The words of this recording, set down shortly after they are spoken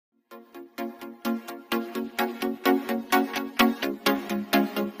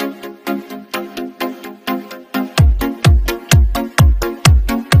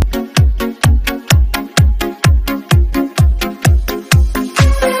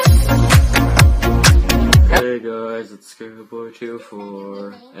it's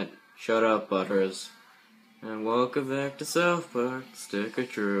Scarboy24, and shut up, Butters. And welcome back to South Park, Stick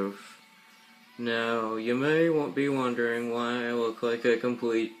of Truth. Now, you may be wondering why I look like a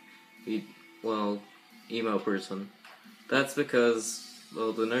complete, emo person. That's because,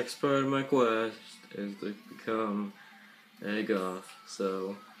 well, the next part of my quest is to become a goth.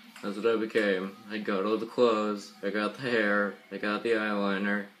 So, that's what I became. I got all the clothes, I got the hair, I got the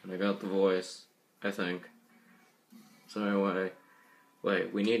eyeliner, and I got the voice, I think. So anyway,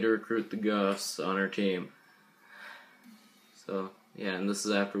 wait, we need to recruit the goths on our team. So, yeah, and this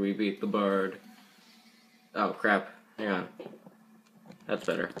is after we beat the bard. Oh, crap. Hang on. That's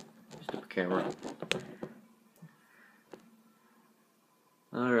better. Stupid camera.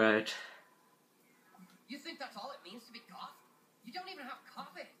 Alright. You think that's all it means to be goth? You don't even have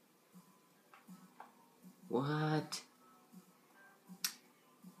coffee. What?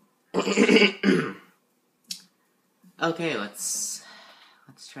 Okay, let's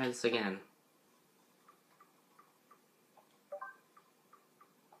try this again.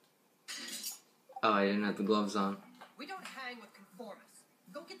 Oh, I didn't have the gloves on. We don't hang with conformists.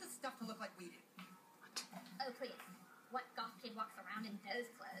 Go get the stuff to look like we do. What? Oh, please. What goth kid walks around in those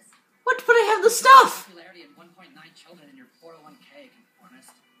clothes? What? But I have the stuff! Popularity and 1.9 children in your 401k,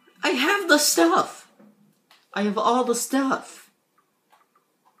 conformist. I have the stuff! I have all the stuff!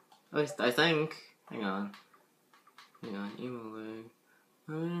 At least I think. Hang on. Email.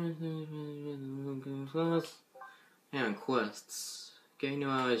 Hang on, quests. Getting new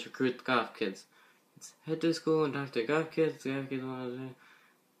allies, recruit the goth kids. It's head to school and talk to goth kids. The goth kids want to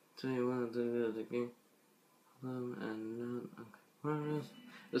tell you what to do the game. And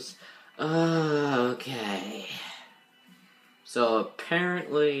this. Okay. So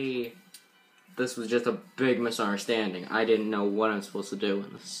apparently, this was just a big misunderstanding. I didn't know what I'm supposed to do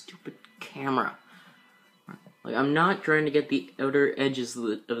in the stupid camera. Like, I'm not trying to get the outer edges of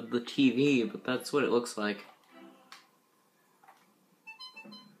the TV, but that's what it looks like.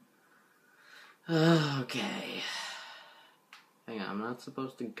 Okay. Hang on, I'm not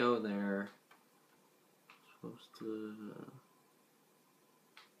supposed to go there. I'm supposed to...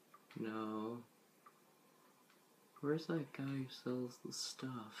 No. Where's that guy who sells the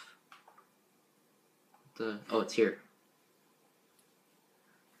stuff? Oh, it's here.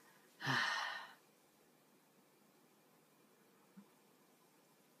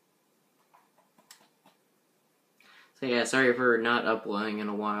 So yeah, sorry for not uploading in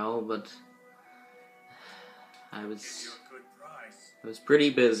a while, but I was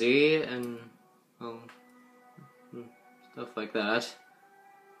pretty busy and well, stuff like that.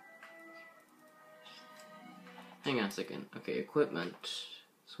 Hang on a second. Okay, equipment.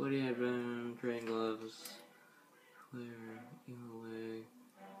 Sweaty headband, training gloves, clear, away.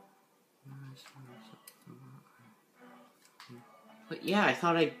 But yeah, I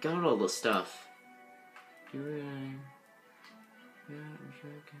thought I got all the stuff.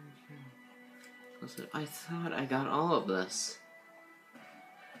 Listen, I thought I got all of this.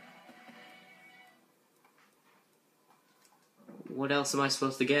 What else am I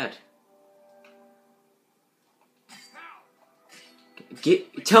supposed to get?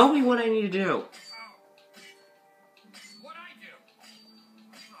 Tell me what I need to do. What I do?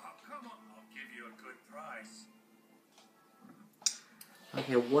 Oh, come on, I'll give you a good price.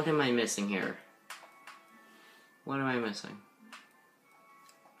 Okay, what am I missing here? What am I missing?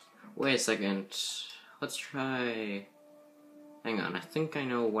 Wait a second. Let's try... Hang on, I think I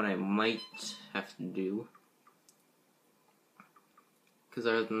know what I might have to do. Because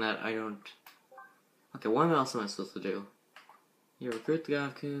other than that, I don't... Okay, what else am I supposed to do? Yeah, recruit the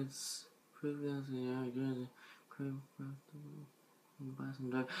goth kids.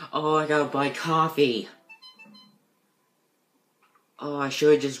 Oh, I gotta buy coffee! Oh, I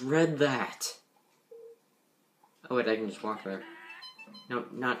should have just read that. Oh wait, I can just walk there.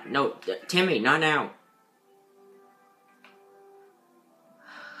 No, Timmy, not now.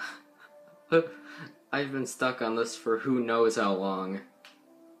 I've been stuck on this for who knows how long.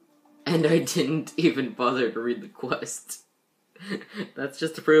 And I didn't even bother to read the quest. That's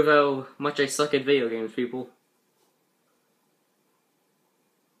just to prove how much I suck at video games, people.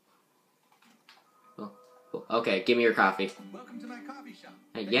 Well, okay, give me your coffee. Welcome to my coffee shop.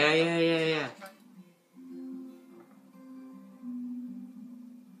 Hey, yeah.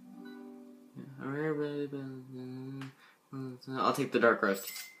 I'll take the dark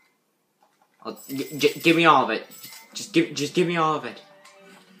roast. Give me all of it. Just give me all of it.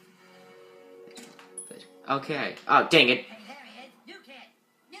 Okay. Oh, dang it. Hey, there he is. New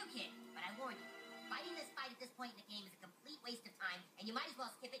kid. But I warn you, fighting this fight at this point in the game is a complete waste of time, and you might as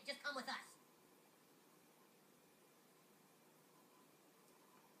well skip it. Just come with us.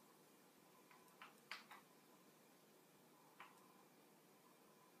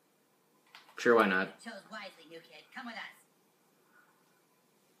 Sure, why not? Chose wisely, new kid. Come with us.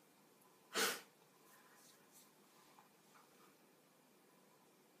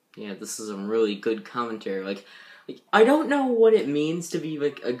 Yeah, this is some really good commentary. Like, I don't know what it means to be,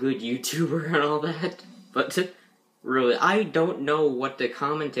 like, a good YouTuber and all that, but really, I don't know what to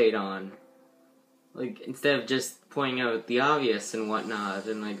commentate on. Like, instead of just pointing out the obvious and whatnot,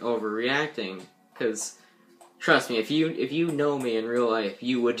 and, like, overreacting. Because, trust me, if you know me in real life,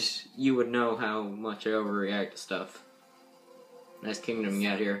 you would know how much I overreact to stuff. Nice kingdom you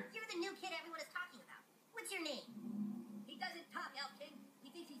got here. You're the new kid everyone is talking about. What's your name? He doesn't talk, Elf King. He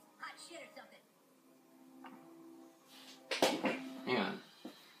thinks he's hot shit or something. Hang on.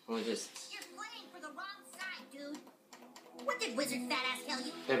 We'll just... You're playing for the wrong side, dude. What did Wizard Fat Ass tell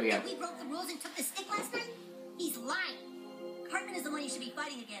you? There we go. That we broke the rules and took the stick last night? He's lying. Cartman is the one you should be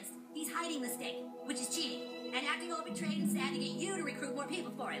fighting against. He's hiding the stick, which is cheating, and acting all betrayed and sad to get you to recruit more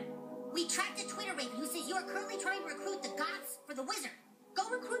people for him. We tracked a Twitter raven who says you are currently trying to recruit the goths for the wizard. Go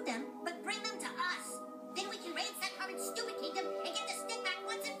recruit them, but bring them to us. Then we can raid Set Cartman's stupid kingdom and get the stick back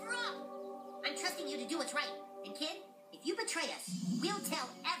once and for all. I'm trusting you to do what's right. And kid, if you betray us, we'll tell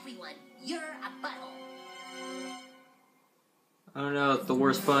everyone you're a butthole. I don't know, it's the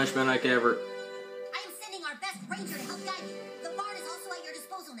worst punishment I could ever... I am sending our best ranger to help guide you. The barn is also at your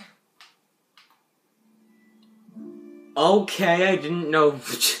disposal now. Okay, I didn't know...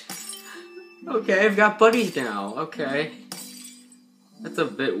 Okay, I've got buddies now, okay. That's a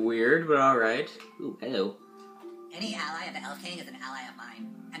bit weird, but alright. Ooh, hello. Any ally of the Elf King is an ally of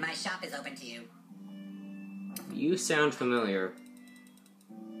mine, and my shop is open to you. You sound familiar.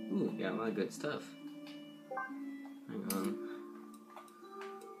 Ooh, got a lot of good stuff. Hang on.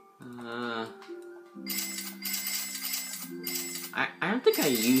 I don't think I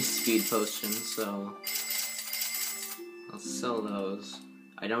use speed potions, so I'll sell those.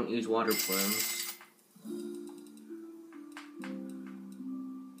 I don't use water plumes.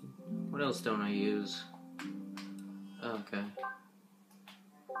 What else don't I use? Oh, okay.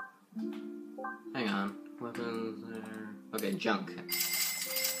 Hang on. Weapons there. Okay, junk.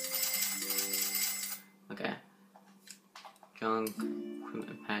 Okay. Junk,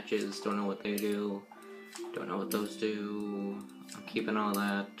 equipment patches, don't know what they do. Don't know what those do. I'm keeping all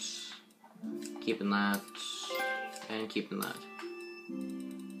that. Keeping that. And keeping that.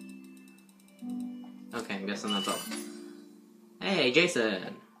 Okay, I'm guessing that's all. Hey,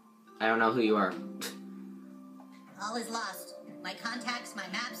 Jason! I don't know who you are. All is lost. My contacts, my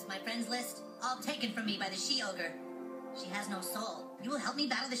maps, my friends list, all taken from me by the she-ogre. She has no soul. You will help me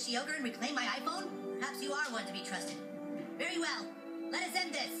battle the she-ogre and reclaim my iPhone? Perhaps you are one to be trusted. Very well. Let us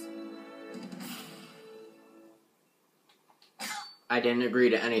end this. I didn't agree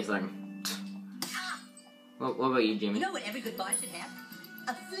to anything. What about you, Jimmy? You know what every good bard should have?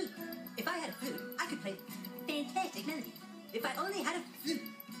 A flute. If I had a flute, I could play fantastic melodies. If I only had a flute.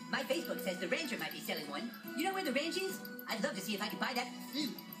 My Facebook says the Ranger might be selling one. You know where the range is? I'd love to see if I could buy that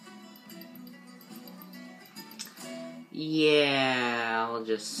flute. Yeah, I'll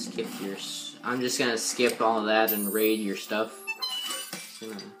just skip your... I'm just gonna skip all of that and raid your stuff.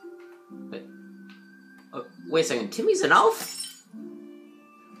 Wait. Oh, wait a second, Timmy's an elf?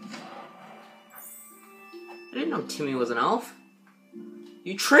 I didn't know Timmy was an elf.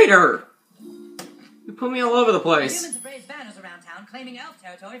 You traitor! You put me all over the place. Humans have raised banners around town claiming elf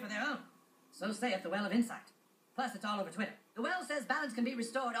territory for their own. So saith the Well of Insight. Plus, it's all over Twitter. The Well says balance can be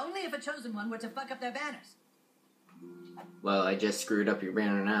restored only if a chosen one were to fuck up their banners. Well, I just screwed up your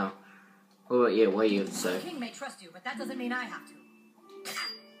banner now. What about you? What do you say? The king may trust you, but that doesn't mean I have to.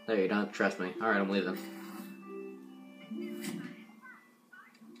 There, you don't trust me. Alright, I'm leaving.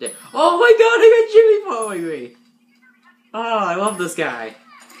 Yeah. Oh my god, I got Jimmy following me! Oh, I love this guy.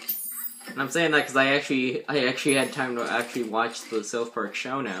 And I'm saying that because I actually had time to actually watch the South Park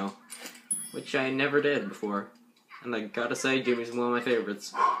show now. Which I never did before. And I gotta say, Jimmy's one of my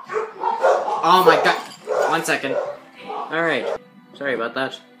favorites. Oh my god! 1 second. Alright. Sorry about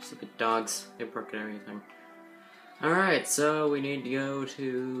that. Stupid dogs. They bark at everything. Alright, so we need to go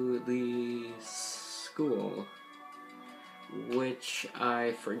to the school. Which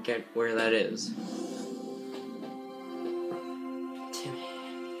I forget where that is. Timmy.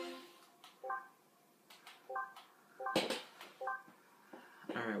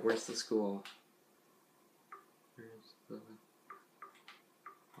 Alright, where's the school? Where's the...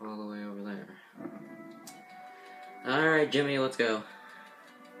 all the way over there. Alright, Jimmy, let's go.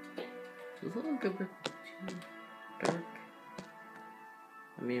 It's a little bit dark.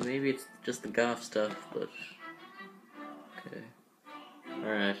 I mean, maybe it's just the goth stuff, but... okay.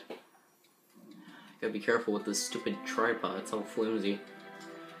 Alright. Gotta be careful with this stupid tripod, it's all flimsy.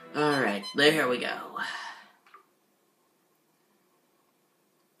 Alright, there we go.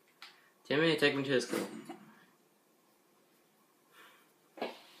 Timmy, take me to his school.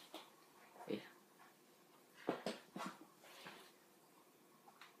 Yeah.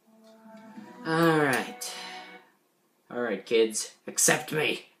 Alright. Alright, kids. Accept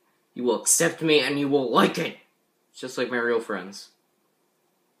me. You will accept me and you will like it. Just like my real friends.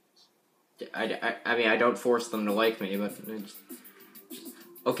 I mean, I don't force them to like me, but...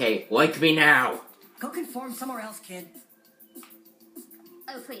 Okay, like me now! Go conform somewhere else, kid.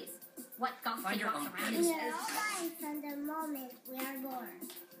 Oh, please. What goth Find kid your walks own around place. in We are all dying from the moment we are born.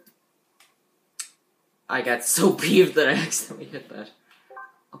 I got so peeved that I accidentally hit that.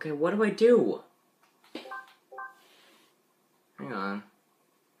 Okay, what do I do? Hang on.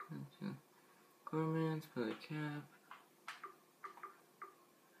 Garments for the cap.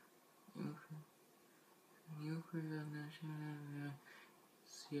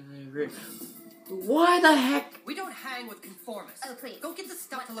 Why the heck? We don't hang with conformists. Oh, please. Go get the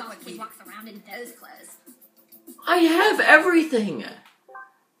stuff What to look goth like kid me. walks around in those clothes? I have everything!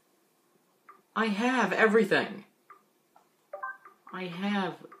 I have everything. I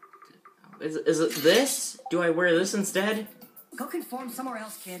have... Is it this? Do I wear this instead? Go conform somewhere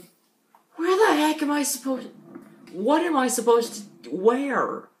else, kid. Where the heck am I supposed... What am I supposed to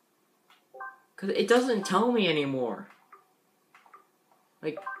wear? Because it doesn't tell me anymore.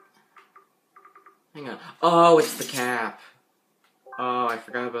 Like... Hang on. Oh, it's the cap. Oh, I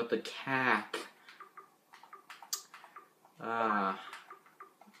forgot about the cap.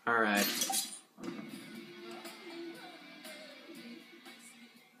 Alright.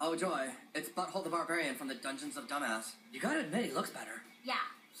 Oh, Joy, it's Butthole the Barbarian from the Dungeons of Dumbass. You gotta admit, he looks better. Yeah,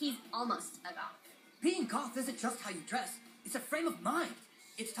 he's almost a goth. Being goth isn't just how you dress, it's a frame of mind.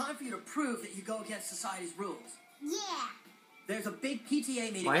 It's time for you to prove that you go against society's rules. Yeah. There's a big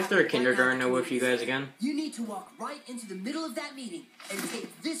PTA meeting. Why is there a happening right now kindergarten at the with you community guys center. again? You need to walk right into the middle of that meeting and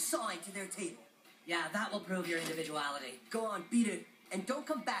take this sign to their table. Yeah, that will prove your individuality. Go on, beat it. And don't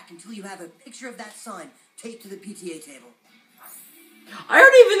come back until you have a picture of that sign taped to the PTA table. I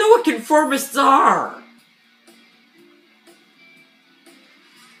don't even know what conformists are!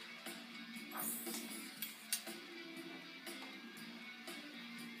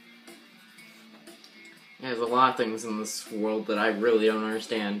 Yeah, there's a lot of things in this world that I really don't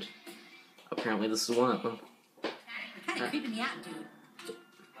understand. Apparently this is one of them. You're kind of creeping me out, dude.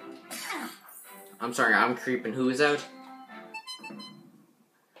 I'm sorry, I'm creeping who is out?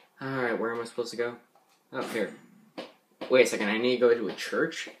 Alright, where am I supposed to go? Oh, here. Wait a second, I need to go to a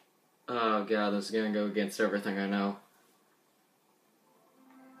church? Oh god, this is gonna go against everything I know.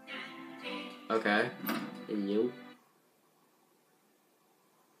 Okay. You.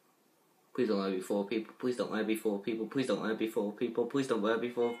 Please don't let me be full of people. Please don't let me be full of people. Please don't let me be full of people. Please don't let me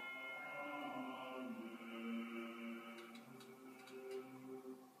be full of...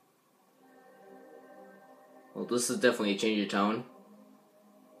 Well, this is definitely a change of tone.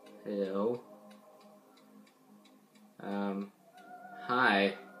 Hello.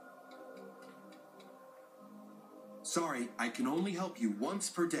 Hi. Sorry, I can only help you once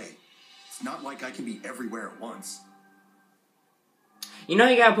per day. It's not like I can be everywhere at once. You know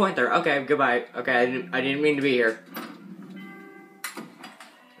you got a point there. Okay, goodbye. Okay, I didn't mean to be here.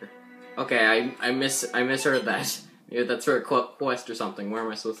 Okay, I misheard that. Maybe that's for a quest or something. Where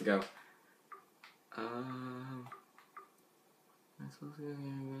am I supposed to go?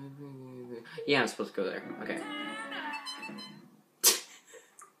 Yeah, I'm supposed to go there. Okay.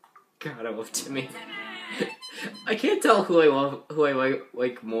 God, I love Timmy. I can't tell who I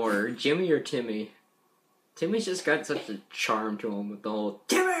like more, Jimmy or Timmy. Timmy's just got such a charm to him with the whole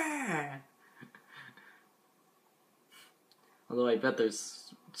Timmy. Although I bet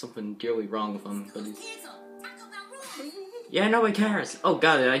there's something dearly wrong with him. But he's... Yeah, nobody cares. Oh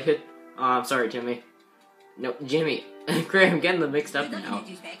god, did I hit? Oh, I'm sorry, Timmy. No, Jimmy. Great, I'm getting them mixed up now.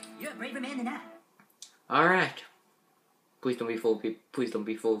 You're a braver man than that. Alright. Please don't be full of people. Please don't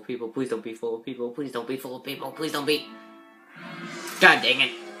be full of people. Please don't be full of people. Please don't be full of people. Please don't be... God dang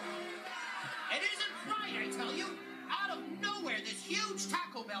it. It isn't right, I tell you. Out of nowhere, this huge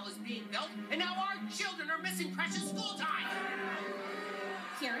Taco Bell is being built, and now our children are missing precious school time.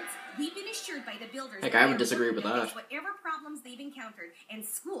 Parents, we've been assured by the builders Heck, that I would they're disagree working with that. against whatever problems they've encountered, and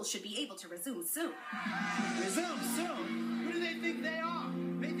school should be able to resume soon. Resume soon? Who do they think they are?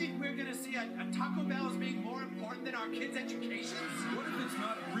 They think we're gonna see a Taco Bell as being more important than our kids' educations? What if it's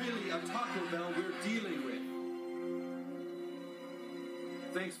not really a Taco Bell we're dealing with?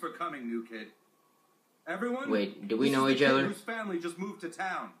 Thanks for coming, new kid. Everyone? Wait, do we this know is each the kid other? whose family just moved to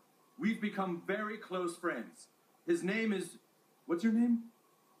town. We've become very close friends. His name is... What's your name?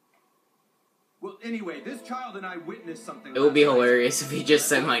 Well, anyway, this child and I witnessed something. It would be last night. hilarious if he just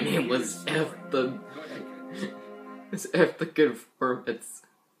said my name was F the... Go ahead, kid. It's F the Confirmants.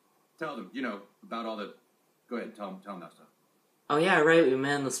 Tell them, about all the... Go ahead, tell them that stuff. Oh yeah, right, we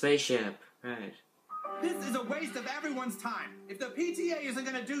manned the spaceship. Right. This is a waste of everyone's time. If the PTA isn't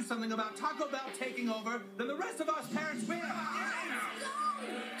going to do something about Taco Bell taking over, then the rest of us parents will.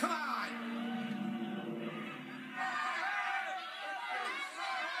 Come on!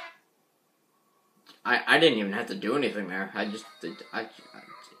 I didn't even have to do anything there.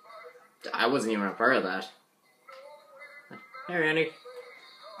 I wasn't even a part of that. Hey, Randy.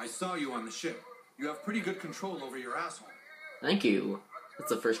 I saw you on the ship. You have pretty good control over your asshole. Thank you.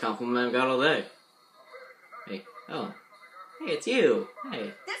 That's the first compliment I've got all day. Hey. Oh. Hey, it's you.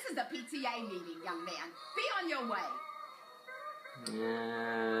 Hey. This is the PTA meeting, young man. Be on your way.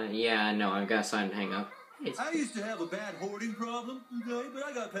 Yeah, no, I've got a sign to hang up. Hey, I used to have a bad hoarding problem, okay, but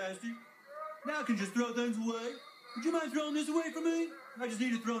I got past it. Now I can just throw things away. Would you mind throwing this away for me? I just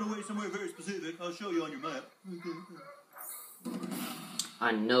need it thrown away somewhere very specific. I'll show you on your map.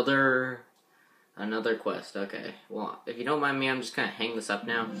 Another quest. Okay. Well, if you don't mind me, I'm just gonna hang this up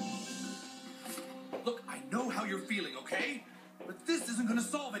now. Look, I know how you're feeling, okay? But this isn't gonna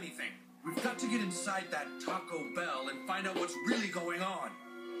solve anything. We've got to get inside that Taco Bell and find out what's really going on.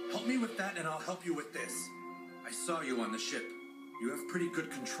 Help me with that and I'll help you with this. I saw you on the ship. You have pretty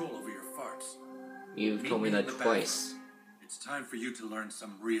good control over your farts. You've told me that twice. It's time for you to learn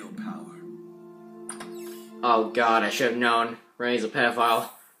some real power. Oh god, I should have known. Ray's a pedophile.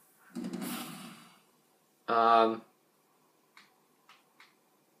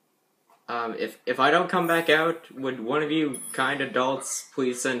 If I don't come back out, would one of you kind adults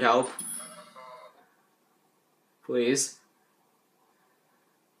please send help? Please.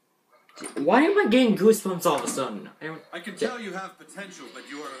 Why am I getting goosebumps all of a sudden? I can tell you have potential, but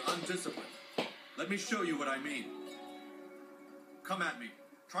you are undisciplined. Let me show you what I mean. Come at me.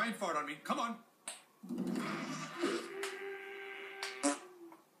 Try and fart on me. Come on.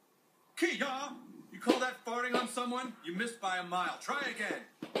 Kia! You call that farting on someone? You missed by a mile. Try again.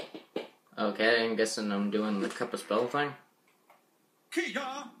 Okay, I'm guessing I'm doing the cup of spell thing. Kia!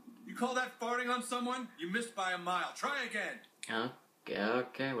 You call that farting on someone? You missed by a mile. Try again.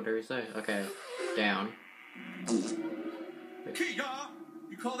 Okay, whatever you say. Okay, down. Kia!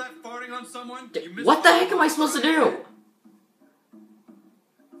 You call that farting on someone? You missed What the by a heck am I mile. supposed to Try do? again.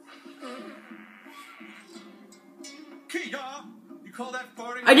 Kia! You call that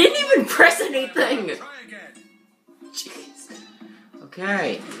farting I on didn't someone? even press You missed by a mile. anything! Try again. Jeez.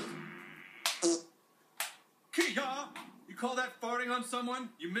 Okay. Kia! You call that farting on someone?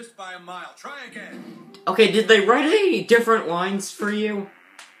 You missed by a mile. Try again. Okay, did they write any different lines for you?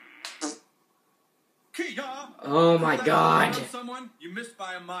 Kia! Oh my You call that god. farting on someone? You missed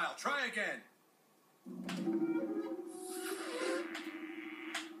by a mile. Try again.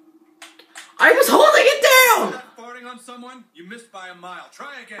 I was holding it down! That farting on someone? You missed by a mile.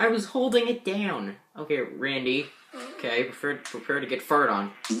 Try again. I was holding it down. Okay, Randy. Okay, prepare to get fart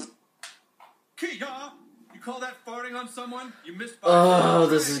on. Kia! You call that farting on someone? You missed by a mile. Oh,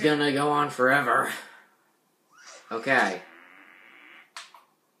 Try this is again. gonna go on forever. Okay.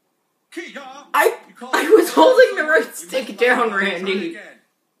 Kia! I You call I that was farting holding on the someone? right You stick missed by a down, mile. Try Randy.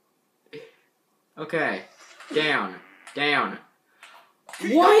 again. Okay. Down. Down.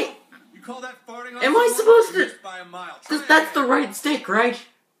 Kia! What? You call that farting on Am I someone? supposed You to- missed by a mile. Try That's the again. right stick, right?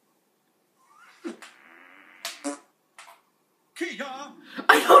 Kia!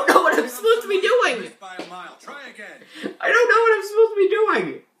 I don't know what I'm supposed to be You doing! missed by a mile. Try again. I don't know what I'm supposed to be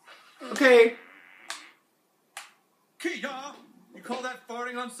doing! Okay. Kia! You call that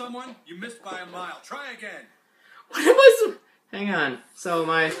farting on someone? You missed by a mile. Try again. What am I supposed... Hang on. So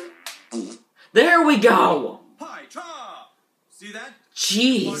my... There we go! Hi, cha! See that? Fart's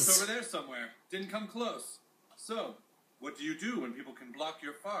Jeez. over there somewhere. Didn't come close. So, what do you do when people can block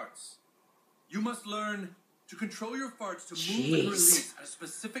your farts? You must learn to control your farts to move and Jeez. release at a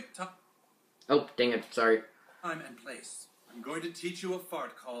specific time Oh, dang it. Sorry. and place. I'm going to teach you a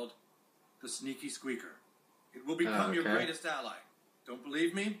fart called the sneaky squeaker. It will become your Okay. greatest ally. Don't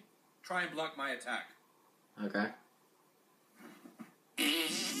believe me? Try and block my attack. Okay.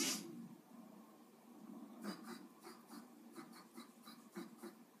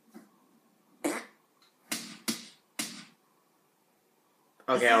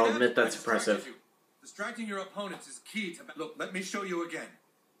 You Okay, see I'll that? admit I that's distracted impressive. you. Distracting your opponents is key to... Look, let me show you again.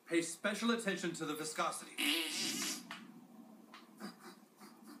 Pay special attention to the viscosity.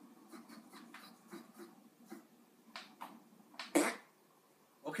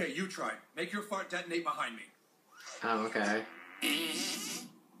 Okay, you try. Make your fart detonate behind me. Oh, okay.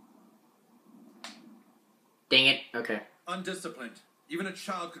 Okay. Undisciplined. Even a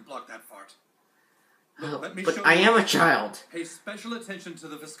child could block that fart. Look, let me But show I you. am a child. Pay special attention to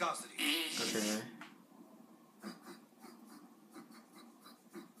the viscosity. Okay.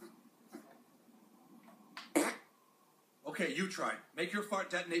 Okay, you try. Make your fart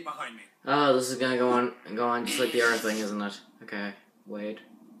detonate behind me. Oh, this is gonna go on just like the other thing, isn't it? Okay, wait.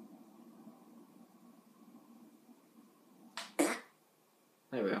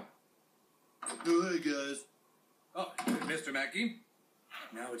 There we go. Oh, hey, guys. Oh, Mr. Mackey.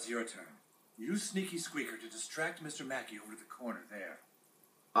 Now it's your turn. Use Sneaky Squeaker to distract Mr. Mackey over to the corner there.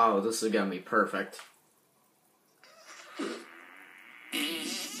 Oh, this is gonna be perfect.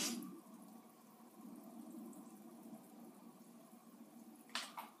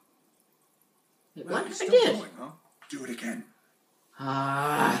 Wait, Wow, what? he's I still did. going, huh? Do it again.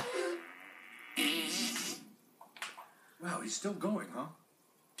 Ah. Wow, he's still going, huh?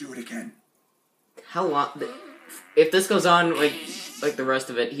 Do it again. How long? If this goes on like the rest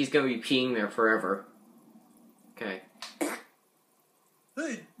of it, he's gonna be peeing there forever. Okay.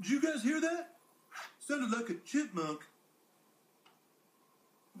 Hey, did you guys hear that? Sounded like a chipmunk.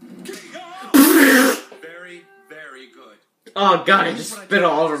 Very, very good. Oh god, I Here's just what spit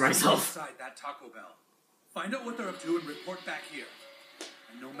all over tell you. myself. Inside that Taco Bell. Find out what they're up to and report back here.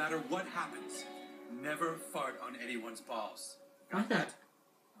 And no matter what happens, never fart on anyone's balls. Got that?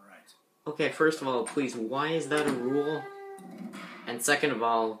 All right. Okay, first of all, please, why is that a rule? And second of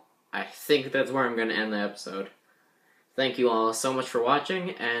all, I think that's where I'm gonna end the episode. Thank you all so much for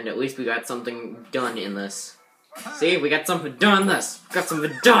watching, and at least we got something done in this. See, we got something done in this! We got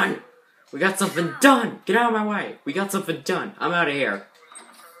something done! We got something done! Get out of my way! We got something done! I'm out of here.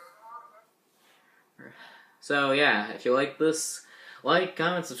 So yeah, if you like this, like,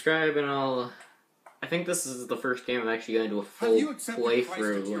 comment, subscribe, and I'll... I think this is the first game I'm actually going to do a full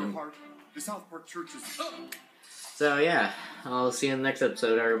playthrough. And... The South Park Church is... So yeah, I'll see you in the next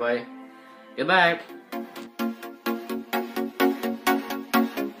episode, everybody. Goodbye!